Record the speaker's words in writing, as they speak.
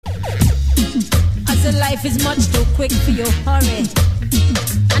the life is much too quick for your hurry.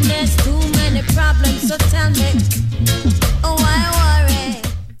 And there's too many problems, so tell me, oh, why worry?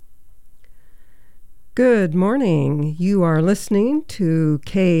 Good morning. You are listening to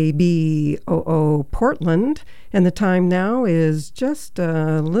KBOO Portland, and the time now is just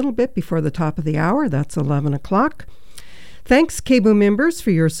a little bit before the top of the hour. That's 11 o'clock. Thanks, KBOO members,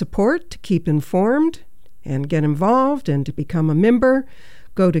 for your support to keep informed and get involved and to become a member.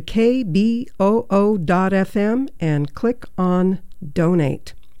 Go to kboo.fm and click on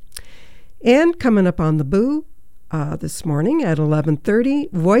Donate. And coming up on the Boo this morning at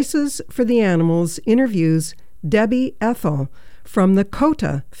 11:30, Voices for the Animals interviews Debbie Ethel from the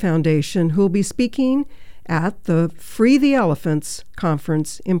COTA Foundation, who will be speaking at the Free the Elephants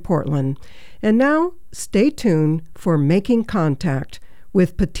conference in Portland. And now, stay tuned for Making Contact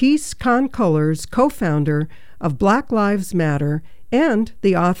with Patisse Khan-Cullors, co-founder of Black Lives Matter and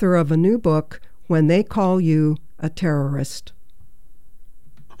the author of a new book, When They Call You a Terrorist.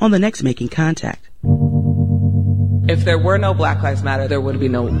 On the next Making Contact. If there were no Black Lives Matter, there would be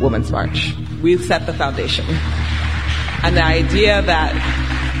no Women's March. We've set the foundation. And the idea that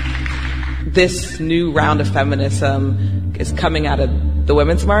this new round of feminism is coming out of the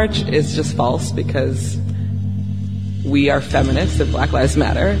Women's March is just false, because we are feminists and Black Lives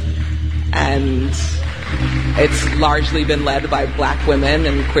Matter. And it's largely been led by Black women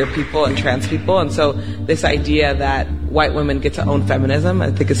and queer people and trans people. And so this idea that white women get to own feminism,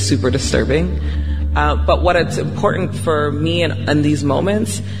 I think, is super disturbing. But what it's important for me in these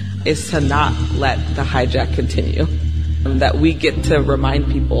moments is to not let the hijack continue. That we get to remind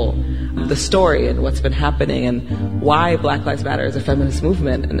people the story and what's been happening and why Black Lives Matter is a feminist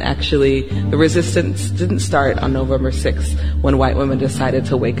movement. And actually, the resistance didn't start on November 6th when white women decided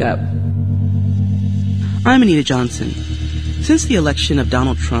to wake up. I'm Anita Johnson. Since the election of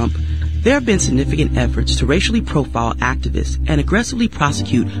Donald Trump, there have been significant efforts to racially profile activists and aggressively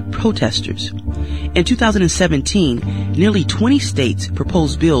prosecute protesters. In 2017, nearly 20 states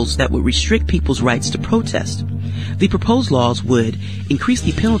proposed bills that would restrict people's rights to protest. The proposed laws would increase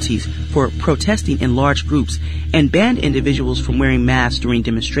the penalties for protesting in large groups and ban individuals from wearing masks during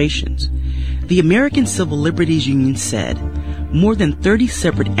demonstrations. The American Civil Liberties Union said more than 30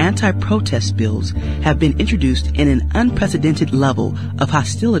 separate anti-protest bills have been introduced in an unprecedented level of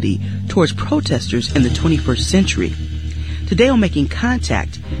hostility towards protesters in the 21st century. Today on Making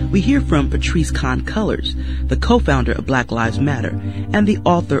Contact, we hear from Patisse Khan-Cullors, the co-founder of Black Lives Matter and the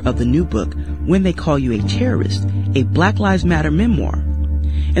author of the new book, When They Call You a Terrorist, a Black Lives Matter memoir.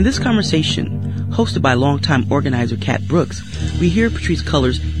 In this conversation, hosted by longtime organizer Kat Brooks, we hear Patisse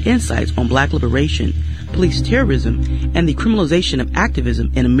Cullors' insights on Black liberation, police terrorism, and the criminalization of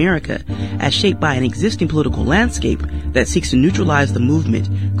activism in America as shaped by an existing political landscape that seeks to neutralize the movement,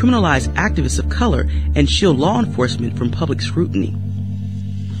 criminalize activists of color, and shield law enforcement from public scrutiny.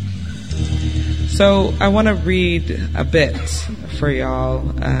 So I want to read a bit for y'all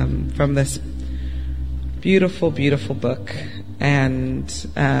from this beautiful, beautiful book, and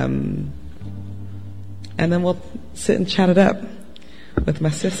then we'll sit and chat it up with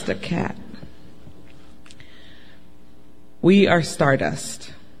my sister Kat. We are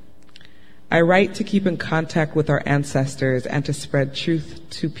stardust. I write to keep in contact with our ancestors and to spread truth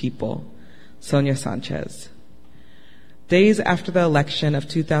to people. Sonia Sanchez. Days after the election of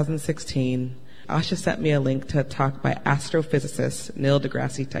 2016, Asha sent me a link to a talk by astrophysicist Neil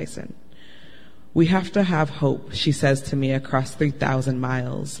deGrasse Tyson. We have to have hope, she says to me across 3,000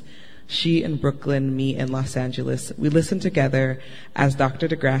 miles. She in Brooklyn, me in Los Angeles. We listen together as Dr.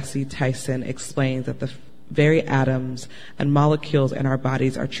 deGrasse Tyson explains that the very atoms and molecules in our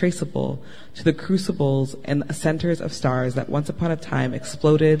bodies are traceable to the crucibles and centers of stars that once upon a time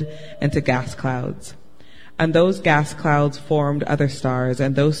exploded into gas clouds. And those gas clouds formed other stars,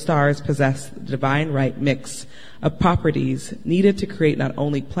 and those stars possess the divine right mix of properties needed to create not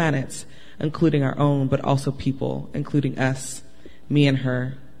only planets, including our own, but also people, including us, me and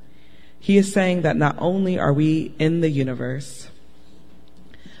her. He is saying that not only are we in the universe,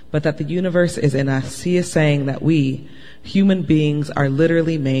 but that the universe is in us. He is saying that we, human beings, are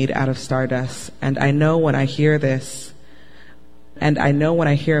literally made out of stardust. And I know when I hear this, and I know when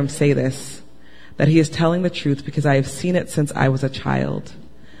I hear him say this, that he is telling the truth, because I have seen it since I was a child.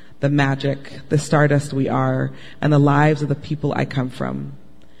 The magic, the stardust we are, and the lives of the people I come from.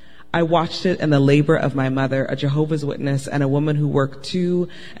 I watched it in the labor of my mother, a Jehovah's Witness and a woman who worked 2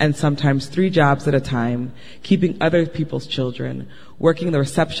 and sometimes 3 jobs at a time, keeping other people's children, working the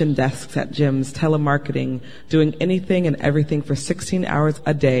reception desks at gyms, telemarketing, doing anything and everything for 16 hours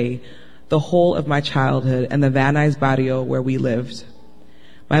a day, the whole of my childhood in the Van Nuys barrio where we lived.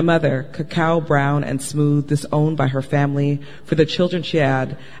 My mother, cacao brown and smooth, disowned by her family for the children she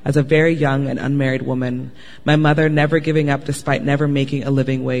had as a very young and unmarried woman. My mother never giving up despite never making a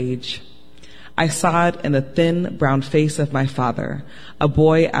living wage. I saw it in the thin, brown face of my father, a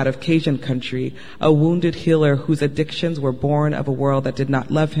boy out of Cajun country, a wounded healer whose addictions were born of a world that did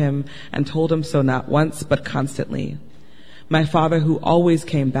not love him and told him so not once but constantly. My father who always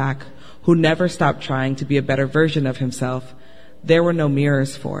came back, who never stopped trying to be a better version of himself, there were no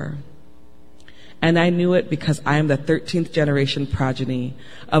mirrors for. And I knew it because I am the 13th generation progeny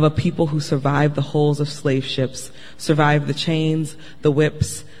of a people who survived the hulls of slave ships, survived the chains, the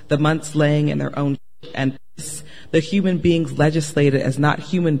whips, the months laying in their own and piss, the human beings legislated as not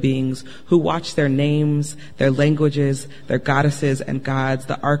human beings who watched their names, their languages, their goddesses and gods,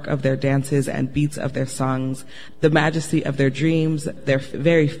 the arc of their dances and beats of their songs, the majesty of their dreams, their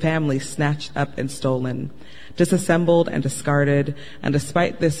very family snatched up and stolen, disassembled and discarded, and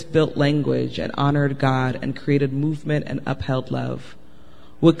despite this built language and honored God and created movement and upheld love.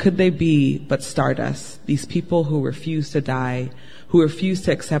 What could they be but stardust, these people who refused to die, who refused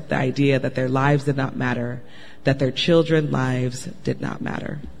to accept the idea that their lives did not matter, that their children's lives did not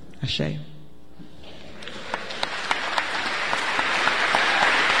matter. Ashe.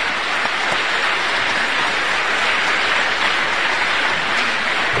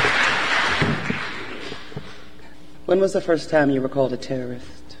 When was the first time you were called a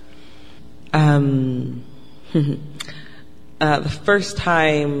terrorist? The first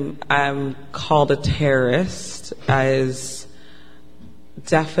time I'm called a terrorist is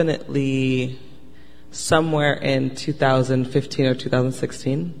definitely somewhere in 2015 or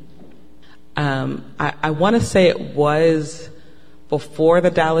 2016. I want to say it was before the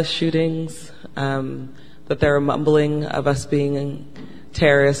Dallas shootings, that there were mumbling of us being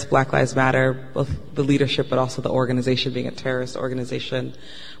terrorists, Black Lives Matter, both the leadership but also the organization being a terrorist organization.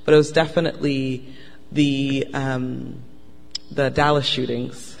 But it was definitely the Dallas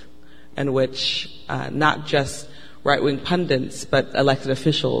shootings in which not just right-wing pundits but elected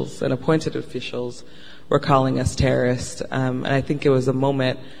officials and appointed officials were calling us terrorists. And I think it was a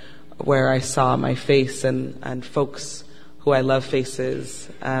moment where I saw my face and folks who I love faces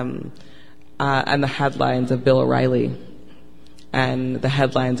and the headlines of Bill O'Reilly and the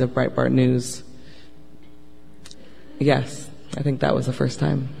headlines of Breitbart News. Yes, I think that was the first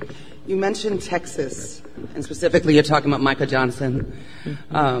time. You mentioned Texas, and specifically you're talking about Micah Johnson,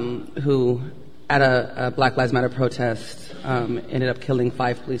 who at a Black Lives Matter protest ended up killing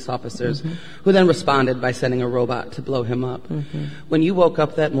 5 police officers, who then responded by sending a robot to blow him up. When you woke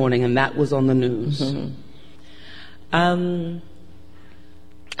up that morning and that was on the news, I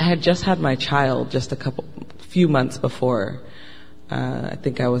had just had my child just few months before. I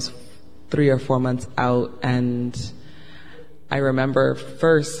think I was 3 or 4 months out, and I remember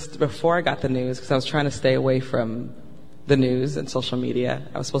first, before I got the news, because I was trying to stay away from the news and social media.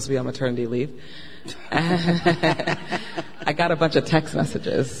 I was supposed to be on maternity leave. I got a bunch of text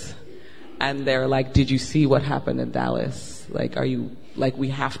messages, and they were like, "Did you see what happened in Dallas? Like, we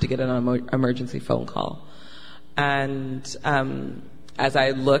have to get an emergency phone call." And as I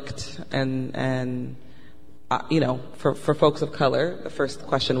looked and for folks of color, the first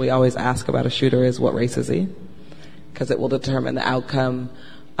question we always ask about a shooter is, what race is he? Because it will determine the outcome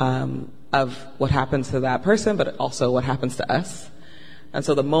of what happens to that person, but also what happens to us. And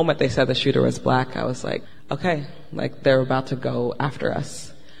so the moment they said the shooter was Black, I was like, okay, like they're about to go after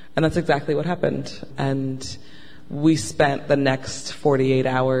us. And that's exactly what happened. And we spent the next 48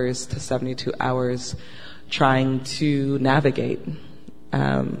 hours to 72 hours trying to navigate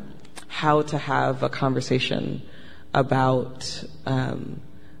how to have a conversation about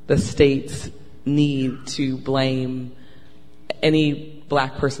the state's need to blame any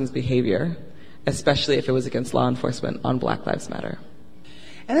Black person's behavior, especially if it was against law enforcement, on Black Lives Matter.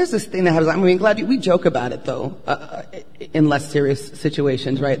 And there's this thing that happens, I mean, we joke about it though, in less serious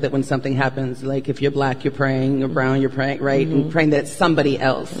situations, right? That when something happens, like if you're Black, you're praying, you're brown, you're praying, right? And praying that it's somebody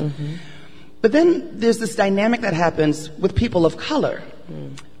else. But then there's this dynamic that happens with people of color,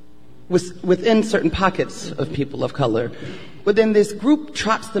 within certain pockets of people of color. But then this group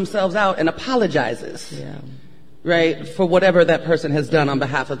trots themselves out and apologizes, right, for whatever that person has done on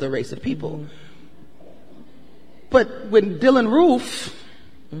behalf of the race of people. But when Dylann Roof,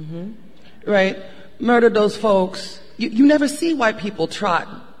 right, murdered those folks, you never see white people trot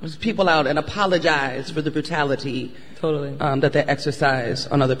people out and apologize for the brutality that they exercise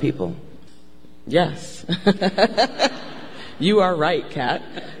on other people. Yes. You are right, Kat.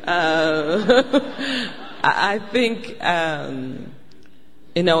 I think,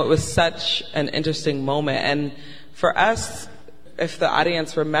 it was such an interesting moment. And for us, if the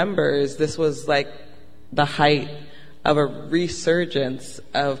audience remembers, this was like the height of a resurgence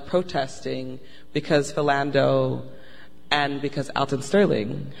of protesting because Philando and because Alton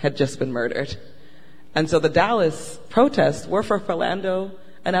Sterling had just been murdered. And so the Dallas protests were for Philando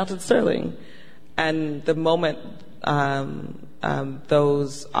and Alton Sterling. And the moment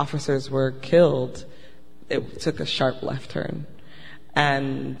those officers were killed, it took a sharp left turn.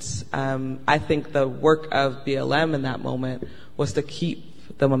 And I think the work of BLM in that moment was to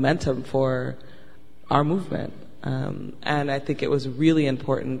keep the momentum for our movement. And I think it was really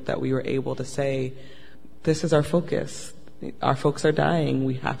important that we were able to say, this is our focus. Our folks are dying.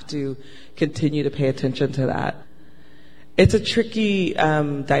 We have to continue to pay attention to that. It's a tricky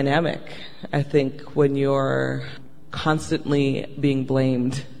dynamic, I think, when you're constantly being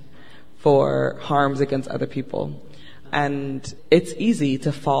blamed for harms against other people. And it's easy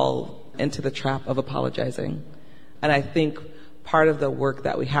to fall into the trap of apologizing. And I think part of the work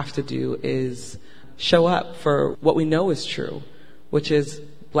that we have to do is show up for what we know is true, which is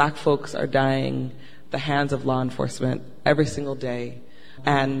Black folks are dying at the hands of law enforcement every single day.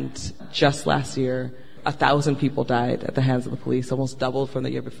 And just last year, 1,000 people died at the hands of the police, almost doubled from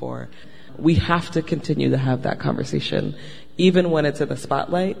the year before. We have to continue to have that conversation, even when it's in the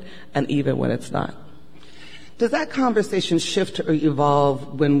spotlight and even when it's not. Does that conversation shift or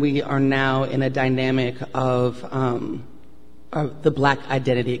evolve when we are now in a dynamic of the Black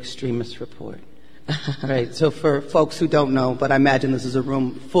Identity Extremist Report? Right. So for folks who don't know, but I imagine this is a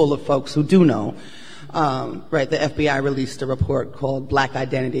room full of folks who do know, right, the FBI released a report called Black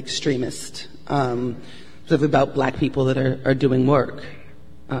Identity Extremist, specifically about Black people that are doing work,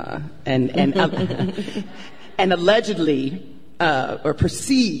 and allegedly or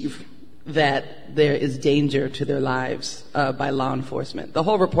perceive that there is danger to their lives by law enforcement. The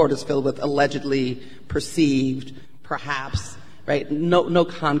whole report is filled with allegedly, perceived, perhaps, right? No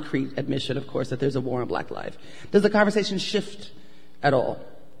concrete admission, of course, that there's a war on Black life. Does the conversation shift at all?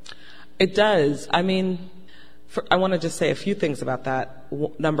 It does. I mean, I want to just say a few things about that.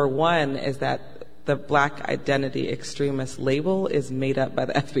 Number one is that the Black Identity Extremist label is made up by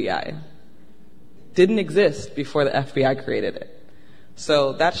the FBI. Didn't exist before the FBI created it.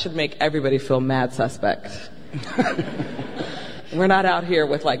 So that should make everybody feel mad suspect. We're not out here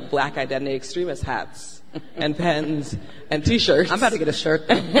with like Black Identity Extremist hats and pens and T-shirts. I'm about to get a shirt.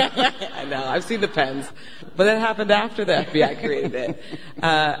 I know, I've seen the pens. But that happened after the FBI created it.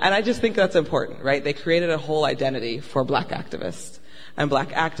 And I just think that's important, right? They created a whole identity for Black activists and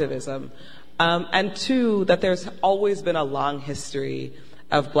Black activism. And two, that there's always been a long history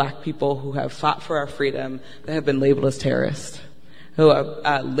of Black people who have fought for our freedom that have been labeled as terrorists, who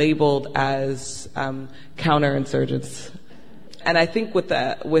are labeled as counterinsurgents. And I think with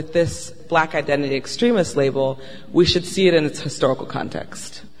this Black Identity Extremist label, we should see it in its historical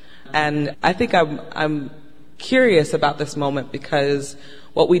context. And I think I'm curious about this moment because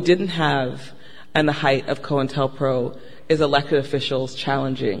what we didn't have in the height of COINTELPRO is elected officials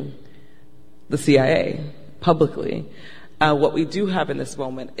challenging the CIA publicly. What we do have in this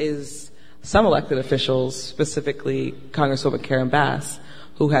moment is some elected officials, specifically Congresswoman Karen Bass,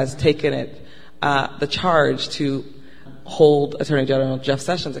 who has taken it, the charge to hold Attorney General Jeff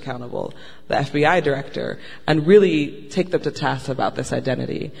Sessions accountable, the FBI director, and really take them to task about this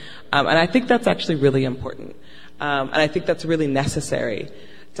identity. And I think that's actually really important. And I think that's really necessary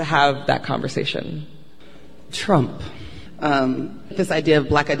to have that conversation. Trump. This idea of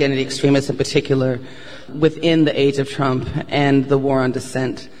Black identity extremists in particular within the age of Trump and the war on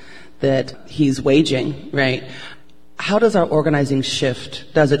dissent that he's waging, right? How does our organizing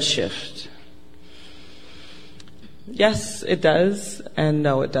shift? Does it shift? Yes, it does, and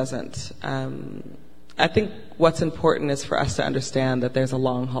no, it doesn't. I think what's important is for us to understand that there's a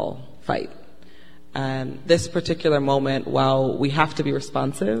long haul fight. And this particular moment, while we have to be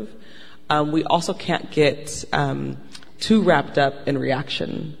responsive, we also can't get too wrapped up in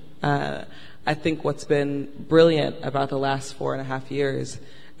reaction. I think what's been brilliant about the last 4.5 years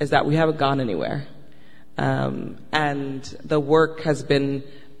is that we haven't gone anywhere. And the work has been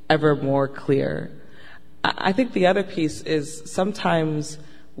ever more clear. I think the other piece is sometimes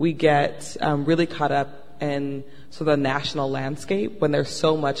we get really caught up in sort of the national landscape when there's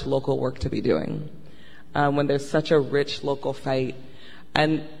so much local work to be doing, when there's such a rich local fight.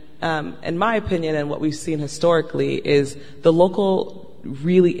 And in my opinion, and what we've seen historically, is the local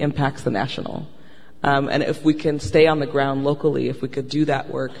really impacts the national. And if we can stay on the ground locally, if we could do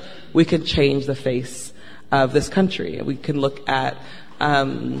that work, we can change the face of this country. We can look at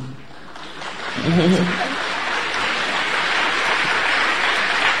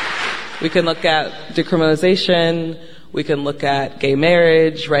we can look at decriminalization. We can look at gay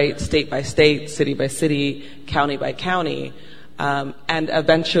marriage, right, state by state, city by city, county by county, and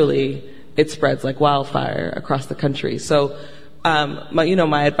eventually it spreads like wildfire across the country. So,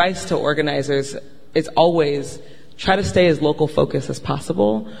 my advice to organizers is always try to stay as local focused as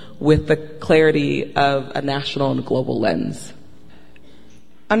possible with the clarity of a national and global lens.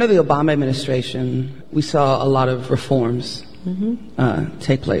 Under the Obama administration, we saw a lot of reforms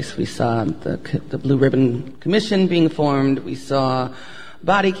take place. We saw the Blue Ribbon Commission being formed. We saw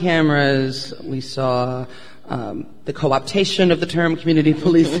body cameras. We saw the co-optation of the term community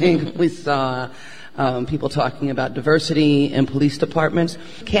policing. We saw people talking about diversity in police departments.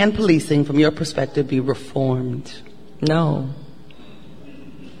 Can policing, from your perspective, be reformed? No.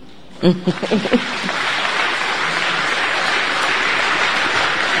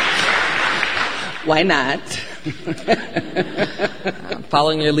 Why not?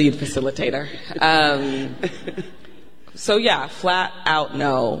 Following your lead, facilitator. So yeah, flat out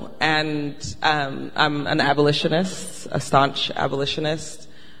no. And I'm an abolitionist, a staunch abolitionist.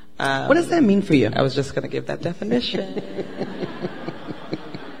 What does that mean for you? I was just going to give that definition.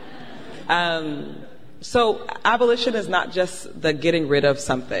 So abolition is not just the getting rid of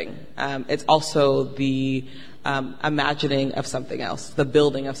something. It's also the imagining of something else, the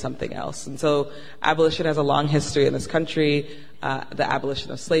building of something else. And so abolition has a long history in this country. The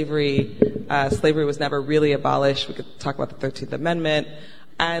abolition of slavery. Slavery was never really abolished. We could talk about the 13th Amendment.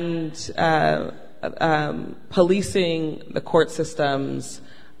 And policing, the court systems,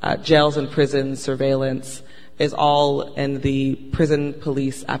 jails and prisons, surveillance is all in the prison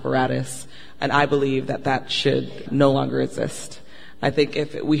police apparatus. And I believe that should no longer exist. I think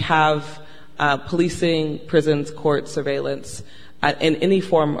if we have policing, prisons, courts, surveillance, in any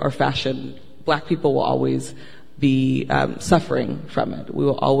form or fashion, Black people will always be suffering from it. We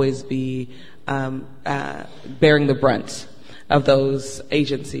will always be bearing the brunt of those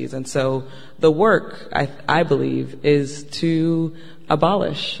agencies. And so the work, I believe, is to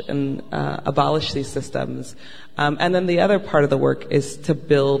abolish these systems. And then the other part of the work is to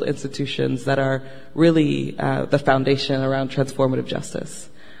build institutions that are really the foundation around transformative justice,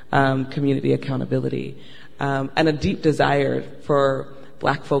 community accountability, and a deep desire for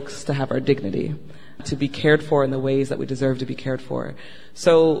Black folks to have our dignity, to be cared for in the ways that we deserve to be cared for.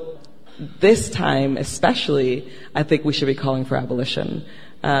 So this time, especially, I think we should be calling for abolition.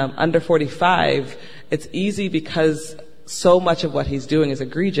 Under 45, it's easy because so much of what he's doing is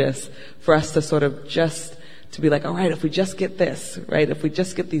egregious for us to sort of just to be like, all right, if we just get this, right, if we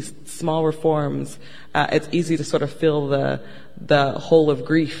just get these small reforms, it's easy to sort of feel the hole of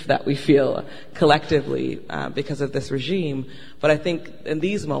grief that we feel collectively because of this regime. But I think in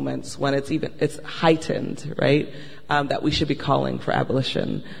these moments when it's heightened, right, that we should be calling for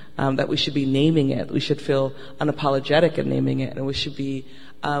abolition, that we should be naming it, we should feel unapologetic in naming it, and we should be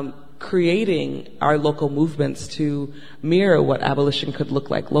creating our local movements to mirror what abolition could look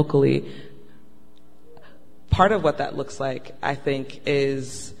like locally. Part of what that looks like, I think,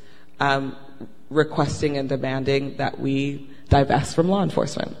 is requesting and demanding that we divest from law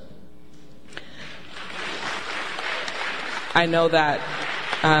enforcement. I know that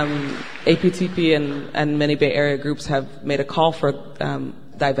APTP and many Bay Area groups have made a call for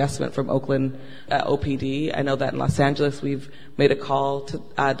divestment from Oakland OPD. I know that in Los Angeles we've made a call to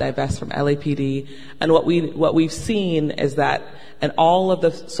divest from LAPD. And what we've seen is that in all of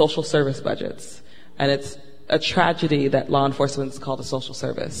the social service budgets, and it's a tragedy that law enforcement is called a social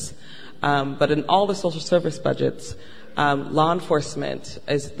service. But in all the social service budgets, law enforcement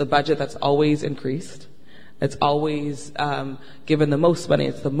is the budget that's always increased. It's always given the most money.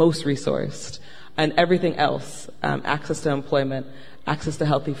 It's the most resourced. And everything else, access to employment, access to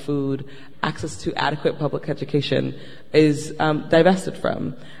healthy food, access to adequate public education is divested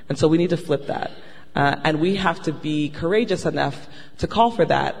from. And so we need to flip that. And we have to be courageous enough to call for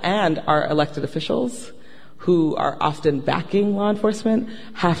that. And our elected officials, who are often backing law enforcement,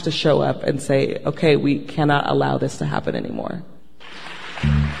 have to show up and say, okay, we cannot allow this to happen anymore.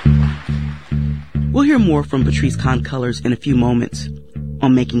 We'll hear more from Patrisse Khan-Cullors in a few moments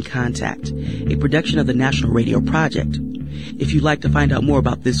on Making Contact, a production of the National Radio Project. If you'd like to find out more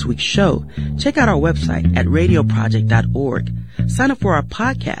about this week's show, check out our website at radioproject.org. Sign up for our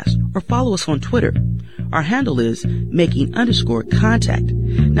podcast or follow us on Twitter. Our handle is making_contact.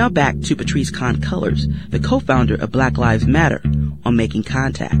 Now back to Patrisse Khan-Cullors, the co-founder of Black Lives Matter, on Making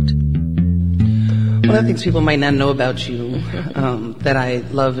Contact. One of the things people might not know about you, that I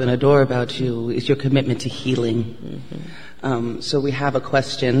love and adore about you, is your commitment to healing. So we have a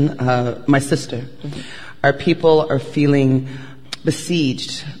question. My sister, our people are feeling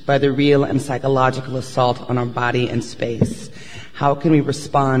besieged by the real and psychological assault on our body and space? How can we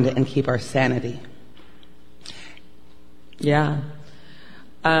respond and keep our sanity? Yeah.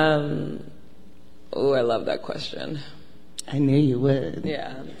 Oh, I love that question. I knew you would.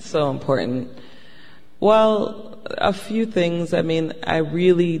 Yeah, it's so important. Well, a few things. I mean, I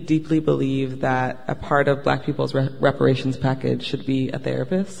really deeply believe that a part of Black people's reparations package should be a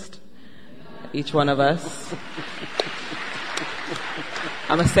therapist. Each one of us.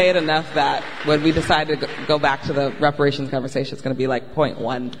 I'm going to say it enough that when we decide to go back to the reparations conversation, it's going to be like point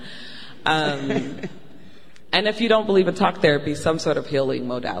one. And if you don't believe in talk therapy, some sort of healing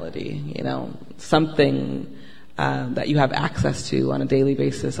modality, something that you have access to on a daily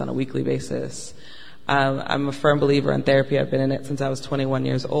basis, on a weekly basis. I'm a firm believer in therapy. I've been in it since I was 21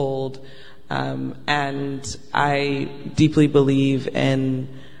 years old. And I deeply believe in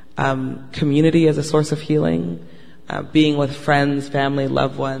community as a source of healing, being with friends, family,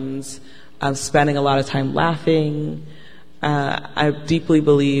 loved ones, spending a lot of time laughing. I deeply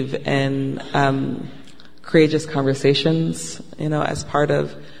believe in courageous conversations, as part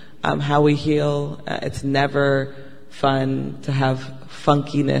of how we heal. It's never fun to have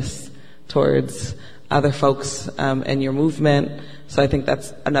funkiness towards other folks in your movement. So I think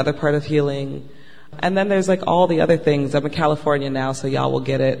that's another part of healing. And then there's like all the other things. I'm in California now, so y'all will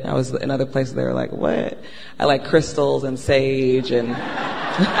get it. I was in other places, they were like, what? I like crystals and sage and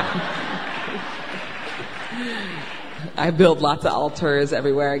I build lots of altars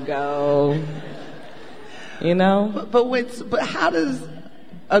everywhere I go. But how does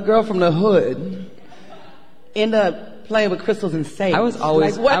a girl from the hood end up playing with crystals and sage? I was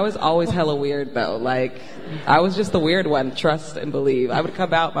always hella weird though. Like, I was just the weird one, trust and believe. I would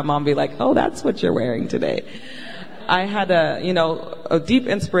come out, my mom would be like, oh, that's what you're wearing today. I had a deep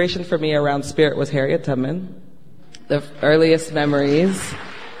inspiration for me around spirit was Harriet Tubman. The earliest memories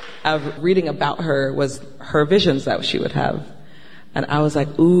of reading about her was her visions that she would have. And I was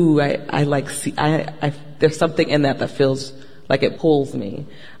like, ooh, there's something in that feels like it pulls me.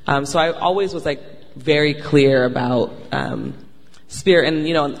 So I always was like very clear about spirit. And,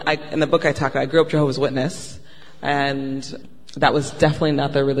 in the book I grew up Jehovah's Witness, and that was definitely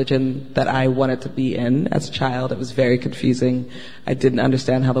not the religion that I wanted to be in as a child. It was very confusing. I didn't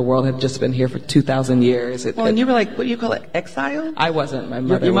understand how the world had just been here for 2,000 years. And you were like, what do you call it, exiled? I wasn't. My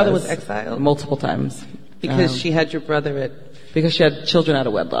mother Your mother was exiled? Multiple times. Because she had your brother Because she had children out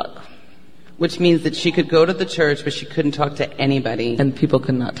of wedlock. Which means that she could go to the church, but she couldn't talk to anybody. And people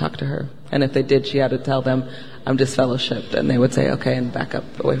could not talk to her. And if they did, she had to tell them, I'm disfellowshipped. And they would say, okay, and back up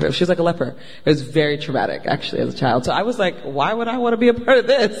away from her. She was like a leper. It was very traumatic, actually, as a child. So I was like, why would I want to be a part of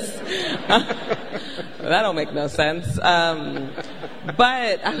this? That don't make no sense.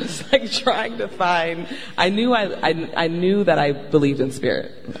 But I was like trying to find, I knew that I believed in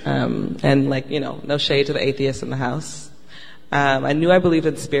spirit. And like, no shade to the atheists in the house. I knew I believed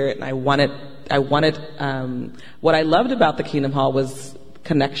in spirit, and I wanted, what I loved about the Kingdom Hall was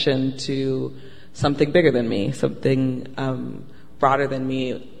connection to something bigger than me, something, broader than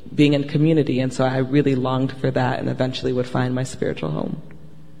me, being in community. And so I really longed for that and eventually would find my spiritual home.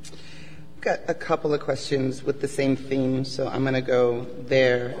 I've got a couple of questions with the same theme, so I'm going to go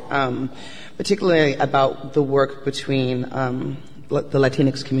there, particularly about the work between, the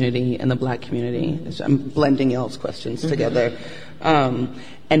Latinx community and the Black community. So I'm blending y'all's questions together,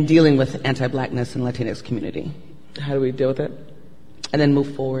 and dealing with anti-Blackness in the Latinx community. How do we deal with it? And then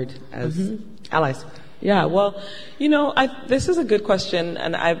move forward as allies. Yeah, well, this is a good question,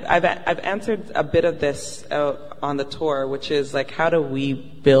 and I've answered a bit of this on the tour, which is like, how do we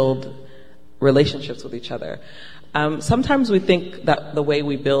build relationships with each other? Sometimes we think that the way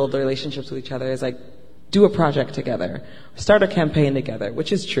we build relationships with each other is like, do a project together, start a campaign together,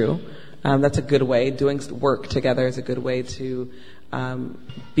 which is true. That's a good way. Doing work together is a good way to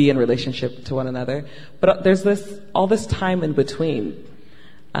be in relationship to one another. But there's all this time in between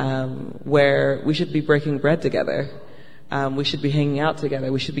where we should be breaking bread together. We should be hanging out together.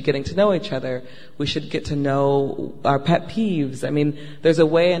 We should be getting to know each other. We should get to know our pet peeves. I mean, there's a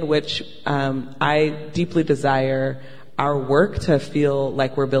way in which I deeply desire our work to feel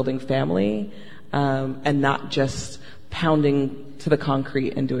like we're building family, and not just pounding to the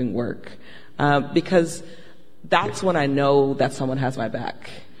concrete and doing work. Because that's when I know that someone has my back.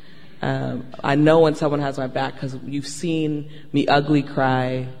 I know when someone has my back because you've seen me ugly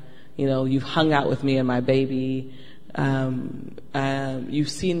cry. You've hung out with me and my baby. You've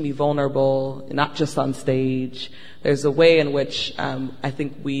seen me vulnerable, not just on stage. There's a way in which I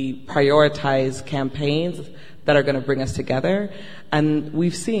think we prioritize campaigns that are going to bring us together. And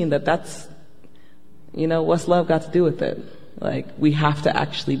we've seen that that's, what's love got to do with it? Like, we have to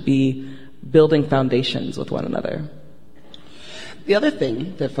actually be building foundations with one another. The other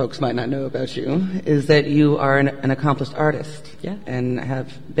thing that folks might not know about you is that you are an accomplished artist. Yeah. And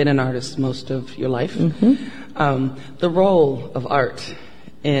have been an artist most of your life. Mm-hmm. The role of art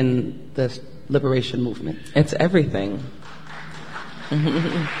in the liberation movement. It's everything.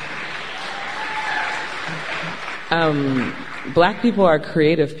 Black people are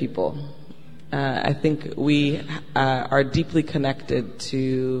creative people. I think we are deeply connected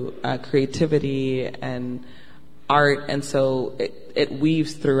to creativity and art, and so it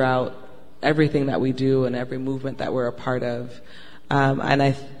weaves throughout everything that we do and every movement that we're a part of.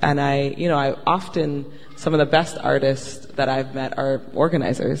 And I often, some of the best artists that I've met are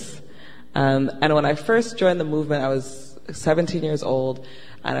organizers. And when I first joined the movement, I was 17 years old,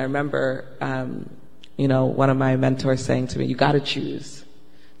 and I remember, one of my mentors saying to me, "You got to choose.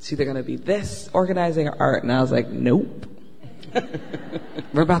 It's either going to be this, organizing, or art." And I was like, "Nope."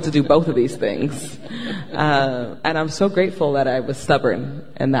 We're about to do both of these things. And I'm so grateful that I was stubborn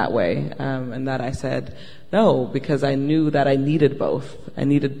in that way, and that I said no, because I knew that I needed both. I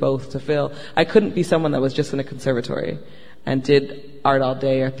needed both to feel. I couldn't be someone that was just in a conservatory and did art all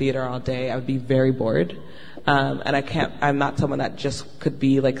day or theater all day. I would be very bored. And I'm not someone that just could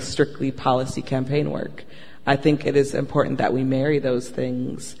be like strictly policy campaign work. I think it is important that we marry those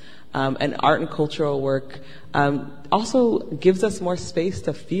things. And art and cultural work also gives us more space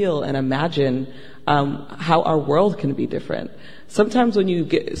to feel and imagine how our world can be different. Sometimes when you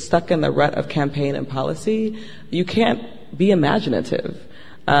get stuck in the rut of campaign and policy, you can't be imaginative.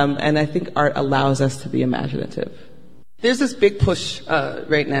 And I think art allows us to be imaginative. There's this big push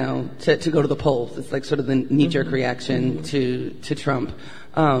right now to go to the polls. It's like sort of the knee-jerk reaction to Trump.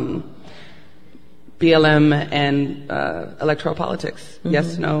 BLM and electoral politics. Mm-hmm.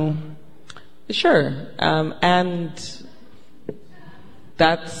 Yes, no? Sure. And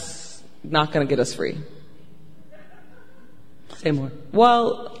that's not going to get us free. Say more.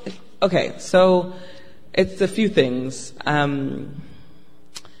 Well, okay, so it's a few things.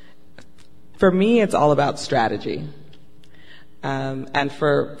 For me, it's all about strategy. And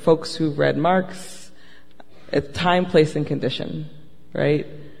for folks who've read Marx, it's time, place, and condition, right?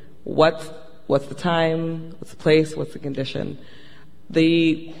 What's the time? What's the place? What's the condition?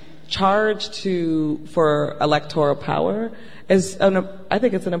 The charge for electoral power is, I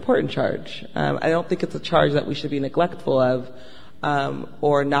think it's an important charge. I don't think it's a charge that we should be neglectful of,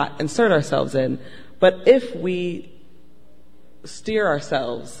 or not insert ourselves in. But if we steer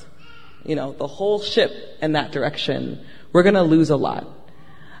ourselves, the whole ship in that direction, we're going to lose a lot.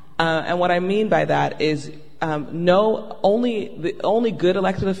 And what I mean by that is, the only good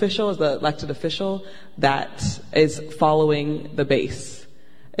elected official is the elected official that is following the base,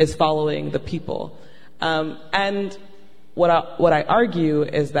 is following the people. And what I argue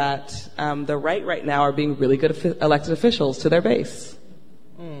is that the right now are being really good elected officials to their base.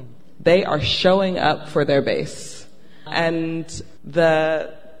 They are showing up for their base. And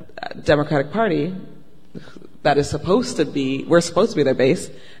the Democratic Party, we're supposed to be their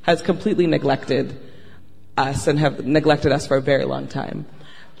base, has completely neglected us and have neglected us for a very long time.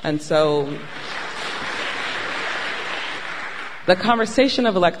 And so the conversation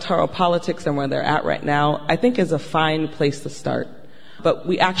of electoral politics and where they're at right now, I think is a fine place to start. But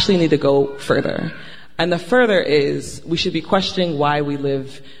we actually need to go further. And the further is, we should be questioning why we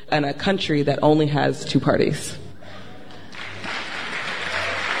live in a country that only has two parties.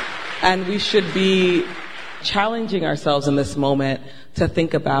 And we should be challenging ourselves in this moment to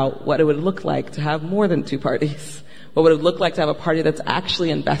think about what it would look like to have more than two parties. What would it look like to have a party that's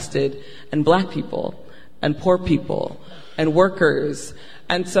actually invested in Black people and poor people and workers.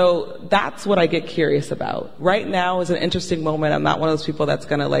 And so that's what I get curious about. Right now is an interesting moment. I'm not one of those people that's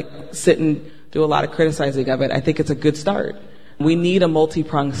going to sit and do a lot of criticizing of it. I think it's a good start. We need a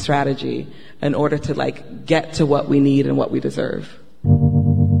multi-pronged strategy in order to get to what we need and what we deserve.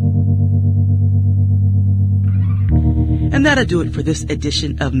 And that'll do it for this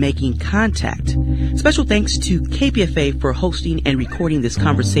edition of Making Contact. Special thanks to KPFA for hosting and recording this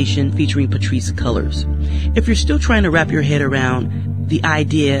conversation featuring Patrisse Cullors. If you're still trying to wrap your head around the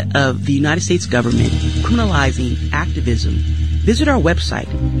idea of the United States government criminalizing activism, visit our website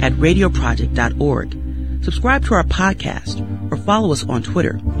at radioproject.org. Subscribe to our podcast or follow us on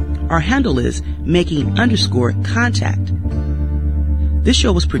Twitter. Our handle is making_contact. This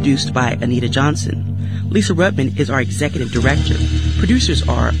show was produced by Anita Johnson. Lisa Rudman is our executive director. Producers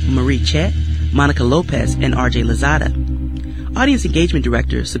are Marie Chet, Monica Lopez, and RJ Lazada. Audience engagement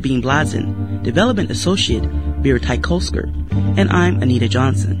director Sabine Blazin. Development associate Vera Tykowsker. And I'm Anita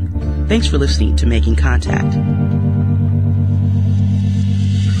Johnson. Thanks for listening to Making Contact.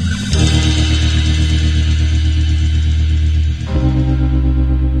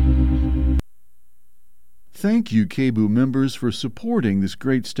 Thank you, KBOO members, for supporting this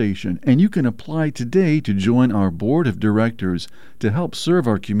great station, and you can apply today to join our board of directors to help serve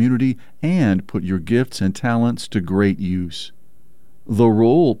our community and put your gifts and talents to great use. The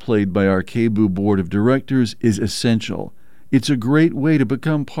role played by our KBOO board of directors is essential. It's a great way to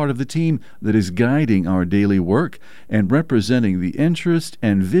become part of the team that is guiding our daily work and representing the interests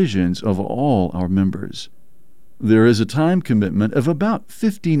and visions of all our members. There is a time commitment of about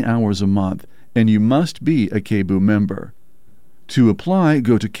 15 hours a month, and you must be a KBOO member. To apply,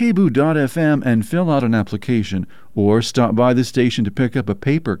 go to kboo.fm and fill out an application, or stop by the station to pick up a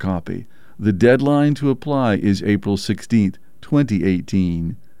paper copy. The deadline to apply is April 16th,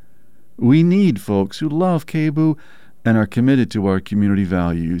 2018. We need folks who love KBOO and are committed to our community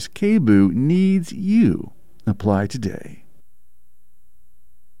values. KBOO needs you. Apply today.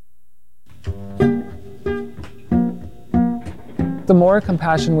 The more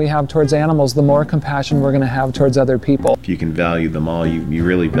compassion we have towards animals, the more compassion we're going to have towards other people. If you can value them all, you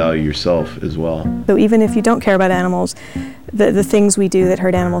really value yourself as well. So even if you don't care about animals, the things we do that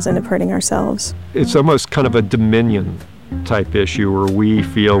hurt animals end up hurting ourselves. It's almost kind of a dominion type issue where we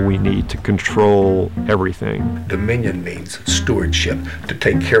feel we need to control everything. Dominion means stewardship, to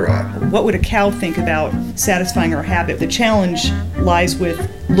take care of. What would a cow think about satisfying our habit? The challenge lies with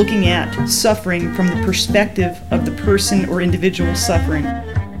looking at suffering from the perspective of the person or individual suffering.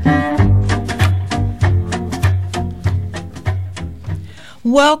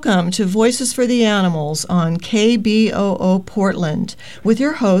 Welcome to Voices for the Animals on KBOO Portland with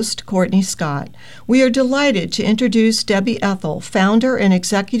your host, Courtney Scott. We are delighted to introduce Debbie Ethel, founder and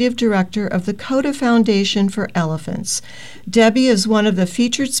executive director of the Coda Foundation for Elephants. Debbie is one of the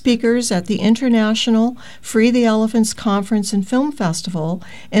featured speakers at the International Free the Elephants Conference and Film Festival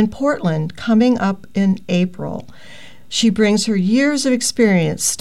in Portland coming up in April. She brings her years of experience